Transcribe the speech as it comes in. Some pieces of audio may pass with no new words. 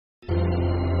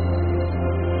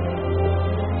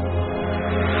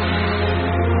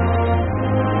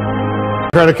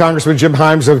Democratic Congressman Jim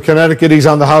Himes of Connecticut. He's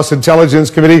on the House Intelligence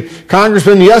Committee.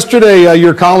 Congressman, yesterday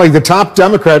your colleague, the top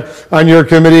Democrat on your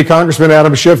committee, Congressman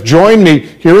Adam Schiff, joined me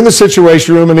here in the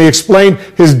Situation Room, and he explained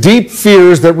his deep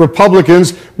fears that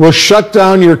Republicans will shut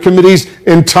down your committee's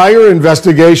entire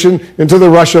investigation into the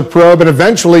Russia probe and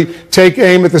eventually take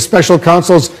aim at the special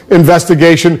counsel's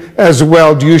investigation as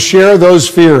well. Do you share those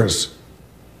fears?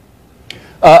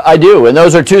 I do, and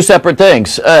those are two separate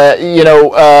things.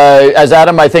 As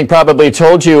Adam, I think, probably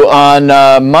told you on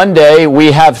Monday,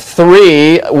 we have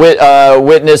three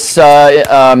witness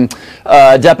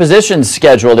depositions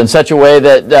scheduled in such a way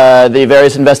that the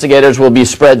various investigators will be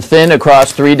spread thin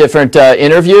across three different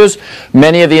interviews.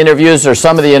 Many of the interviews, or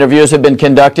some of the interviews, have been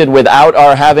conducted without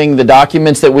our having the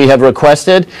documents that we have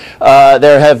requested.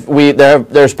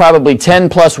 There's probably 10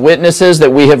 plus witnesses that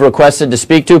we have requested to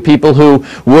speak to, people who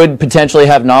would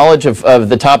potentially have knowledge of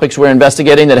the topics we're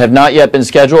investigating that have not yet been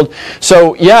scheduled.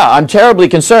 So yeah, I'm terribly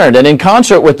concerned. And in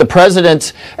concert with the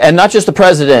president, and not just the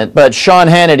president, but Sean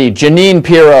Hannity, Jeanine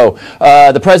Pirro,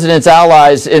 the president's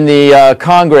allies in the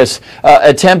Congress,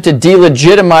 attempt to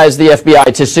delegitimize the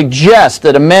FBI, to suggest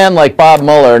that a man like Bob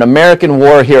Mueller, an American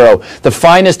war hero, the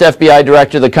finest FBI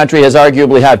director the country has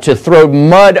arguably had, to throw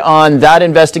mud on that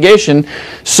investigation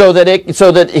so that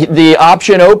the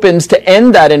option opens to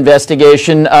end that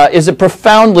investigation is a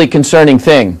profoundly concerning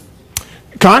thing.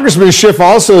 Congressman Schiff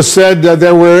also said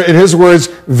there were, in his words,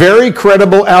 very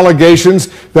credible allegations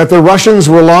that the Russians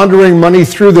were laundering money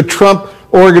through the Trump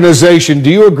organization.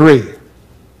 Do you agree?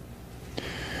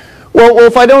 Well,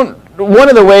 if I don't, one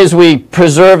of the ways we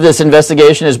preserve this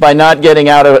investigation is by not getting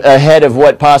out ahead of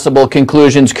what possible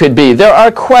conclusions could be. There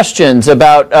are questions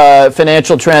about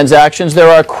financial transactions. There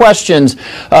are questions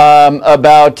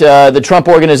about the Trump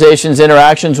organization's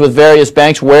interactions with various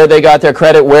banks, where they got their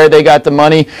credit, where they got the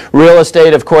money. Real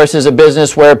estate, of course, is a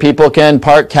business where people can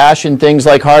park cash in things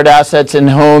like hard assets in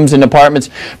homes and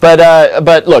apartments.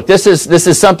 But look, this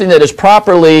is something that is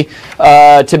properly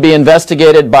to be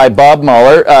investigated by Bob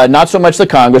Mueller, not so much the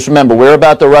Congress. Remember, we're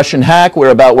about the Russian hack.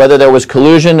 We're about whether there was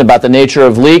collusion, about the nature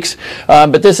of leaks.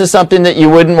 But this is something that you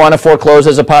wouldn't want to foreclose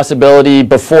as a possibility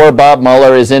before Bob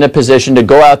Mueller is in a position to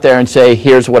go out there and say,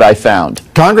 here's what I found.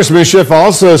 Congressman Schiff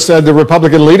also said the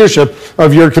Republican leadership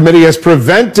of your committee has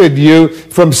prevented you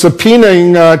from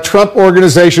subpoenaing Trump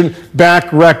organization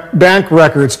bank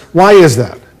records. Why is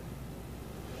that?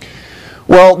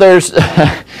 Well, there's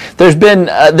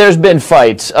been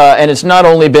fights, and it's not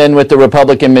only been with the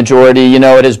Republican majority. You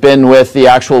know, it has been with the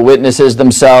actual witnesses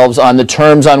themselves on the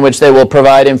terms on which they will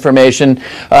provide information.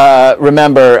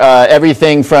 Remember,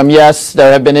 everything from, yes,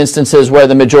 there have been instances where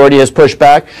the majority has pushed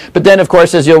back, but then, of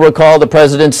course, as you'll recall, the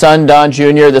president's son, Don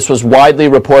Jr., this was widely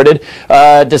reported,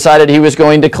 decided he was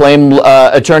going to claim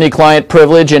attorney-client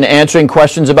privilege in answering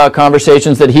questions about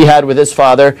conversations that he had with his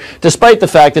father, despite the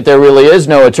fact that there really is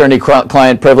no attorney-client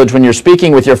privilege when you're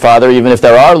speaking with your father, even if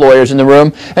there are lawyers in the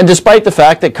room, and despite the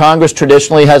fact that Congress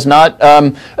traditionally has not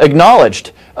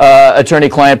acknowledged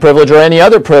attorney-client privilege or any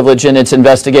other privilege in its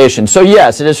investigation. So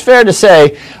yes, it is fair to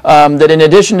say that in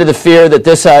addition to the fear that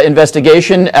this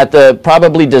investigation, at the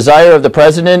probably desire of the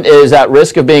president, is at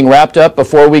risk of being wrapped up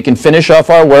before we can finish off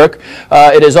our work,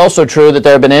 it is also true that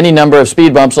there have been any number of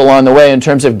speed bumps along the way in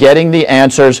terms of getting the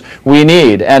answers we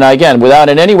need. And again, without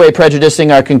in any way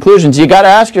prejudicing our conclusions, you got to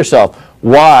ask yourself,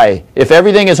 why? If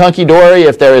everything is hunky-dory,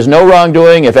 if there is no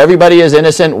wrongdoing, if everybody is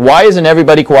innocent, why isn't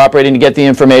everybody cooperating to get the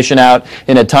information out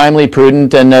in a timely,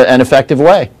 prudent, and effective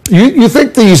way? You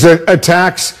think these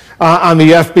attacks on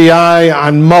the FBI,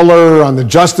 on Mueller, on the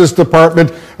Justice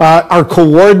Department are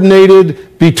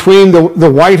coordinated between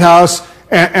the White House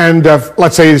and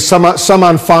let's say some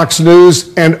on Fox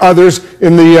News and others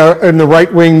in the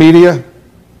right-wing media?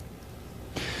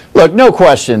 Look, no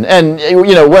question. And,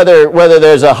 you know, whether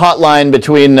there's a hotline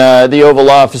between the Oval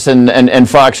Office and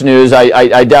Fox News,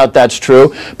 I doubt that's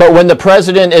true. But when the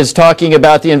president is talking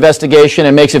about the investigation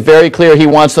and makes it very clear he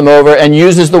wants them over and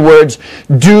uses the words,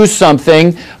 do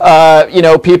something, you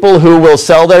know, people who will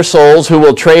sell their souls, who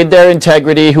will trade their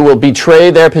integrity, who will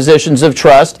betray their positions of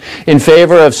trust in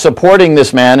favor of supporting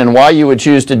this man, and why you would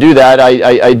choose to do that,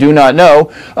 I do not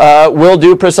know, will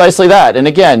do precisely that. And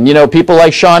again, you know, people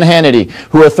like Sean Hannity,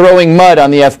 who are throwing mud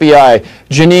on the FBI,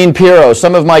 Jeanine Pirro,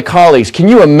 some of my colleagues. Can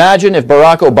you imagine if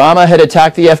Barack Obama had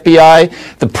attacked the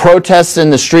FBI, the protests in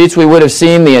the streets we would have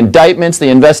seen, the indictments, the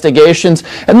investigations?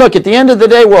 And look, at the end of the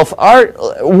day, Wolf,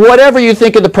 whatever you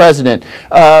think of the president,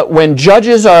 when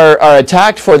judges are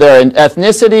attacked for their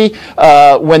ethnicity,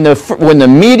 when the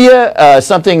media,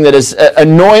 something that is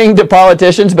annoying to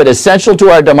politicians but essential to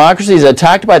our democracy, is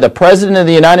attacked by the president of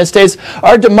the United States,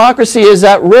 our democracy is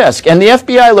at risk. And the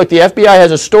FBI, look, the FBI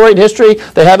has a storied history.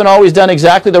 They haven't always done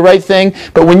exactly the right thing.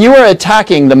 But when you are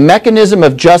attacking the mechanism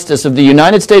of justice of the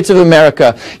United States of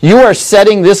America, you are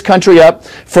setting this country up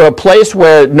for a place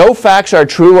where no facts are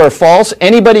true or false.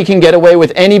 Anybody can get away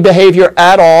with any behavior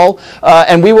at all,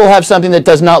 and we will have something that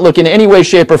does not look in any way,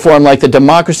 shape, or form like the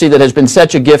democracy that has been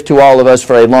such a gift to all of us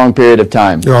for a long period of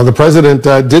time. You know, the president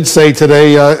did say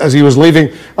today, as he was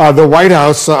leaving the White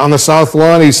House on the South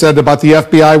Lawn, he said about the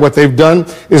FBI, what they've done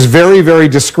is very, very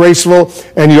disgraceful,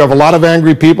 and you have a lot of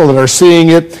angry people that are seeing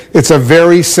it. It's a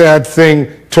very sad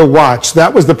thing to watch.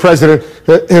 That was the president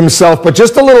himself. But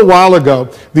just a little while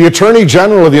ago, the Attorney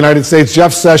General of the United States,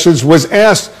 Jeff Sessions, was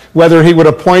asked whether he would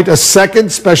appoint a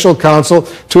second special counsel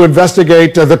to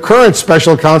investigate the current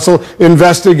special counsel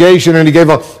investigation. And he gave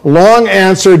a long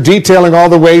answer detailing all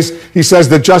the ways he says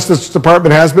the Justice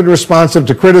Department has been responsive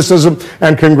to criticism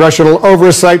and congressional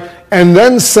oversight. And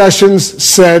then Sessions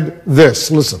said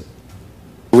this. Listen.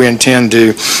 We intend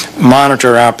to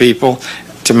monitor our people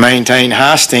to maintain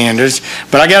high standards,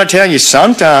 but I got to tell you,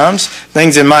 sometimes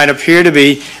things that might appear to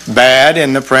be bad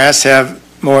in the press have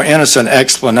more innocent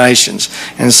explanations,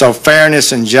 and so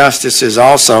fairness and justice is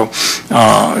also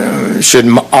should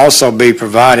also be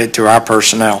provided to our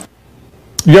personnel.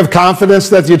 You have confidence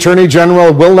that the Attorney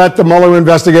General will let the Mueller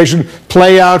investigation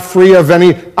play out free of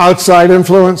any outside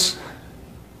influence?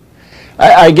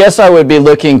 I guess I would be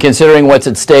looking, considering what's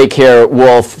at stake here,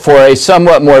 Wolf, for a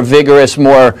somewhat more vigorous,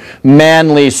 more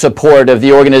manly support of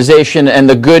the organization and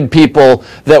the good people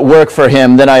that work for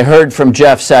him than I heard from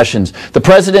Jeff Sessions. The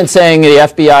president saying the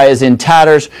FBI is in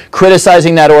tatters,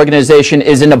 criticizing that organization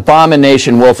is an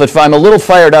abomination, Wolf. If I'm a little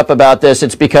fired up about this,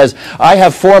 it's because I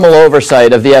have formal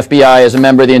oversight of the FBI as a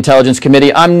member of the Intelligence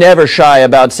Committee. I'm never shy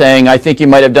about saying, I think you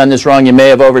might have done this wrong, you may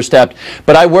have overstepped.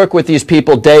 But I work with these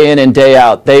people day in and day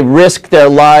out. They risk their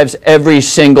lives every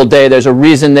single day. There's a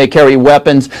reason they carry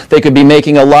weapons. They could be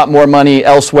making a lot more money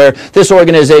elsewhere. This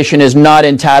organization is not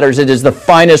in tatters. It is the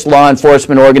finest law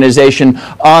enforcement organization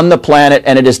on the planet,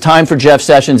 and it is time for Jeff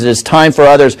Sessions, it is time for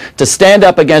others to stand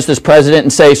up against this president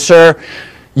and say, sir,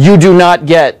 you do not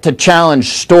get to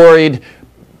challenge storied,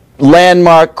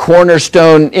 landmark,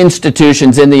 cornerstone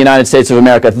institutions in the United States of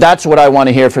America. That's what I want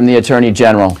to hear from the Attorney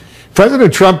General.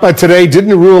 President Trump today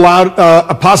didn't rule out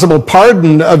a possible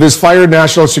pardon of his fired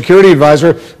National Security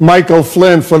Advisor, Michael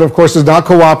Flynn. Flynn, of course, is now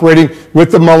cooperating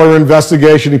with the Mueller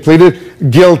investigation. He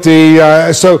pleaded guilty.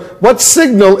 So what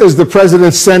signal is the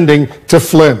president sending to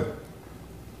Flynn?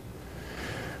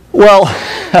 Well,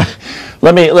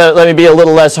 let me be a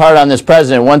little less hard on this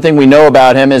president. One thing we know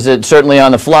about him is that certainly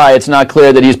on the fly, it's not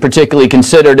clear that he's particularly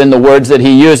considered in the words that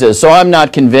he uses. So I'm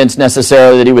not convinced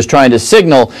necessarily that he was trying to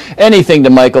signal anything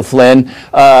to Michael Flynn.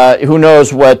 Who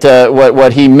knows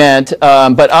what he meant.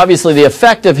 But obviously the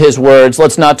effect of his words,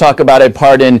 let's not talk about a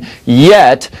pardon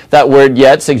yet. That word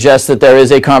yet suggests that there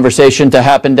is a conversation to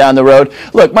happen down the road.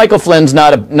 Look, Michael Flynn's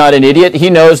not an idiot.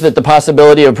 He knows that the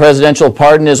possibility of presidential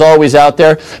pardon is always out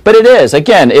there. But it is,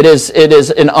 again, it is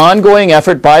an ongoing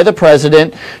effort by the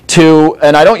president to,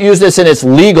 and I don't use this in its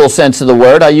legal sense of the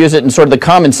word, I use it in sort of the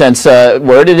common sense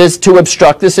word, it is to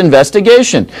obstruct this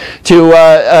investigation, to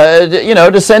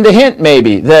send a hint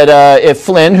maybe that if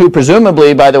Flynn, who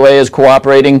presumably, by the way, is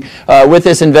cooperating with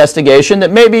this investigation,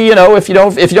 that maybe, if you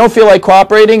don't feel like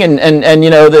cooperating and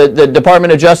the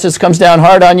Department of Justice comes down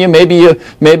hard on you,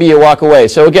 maybe you walk away.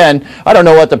 So again, I don't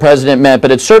know what the president meant,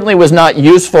 but it certainly was not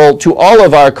useful to all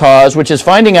of our cause, which is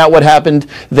finding out what happened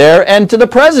there, and to the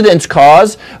president's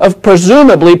cause of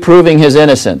presumably proving his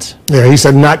innocence. Yeah, he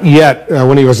said not yet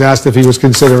when he was asked if he was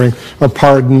considering a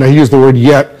pardon. He used the word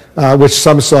yet, which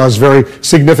some saw as very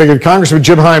significant. Congressman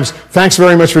Jim Himes, thanks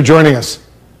very much for joining us.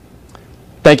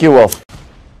 Thank you, Wolf.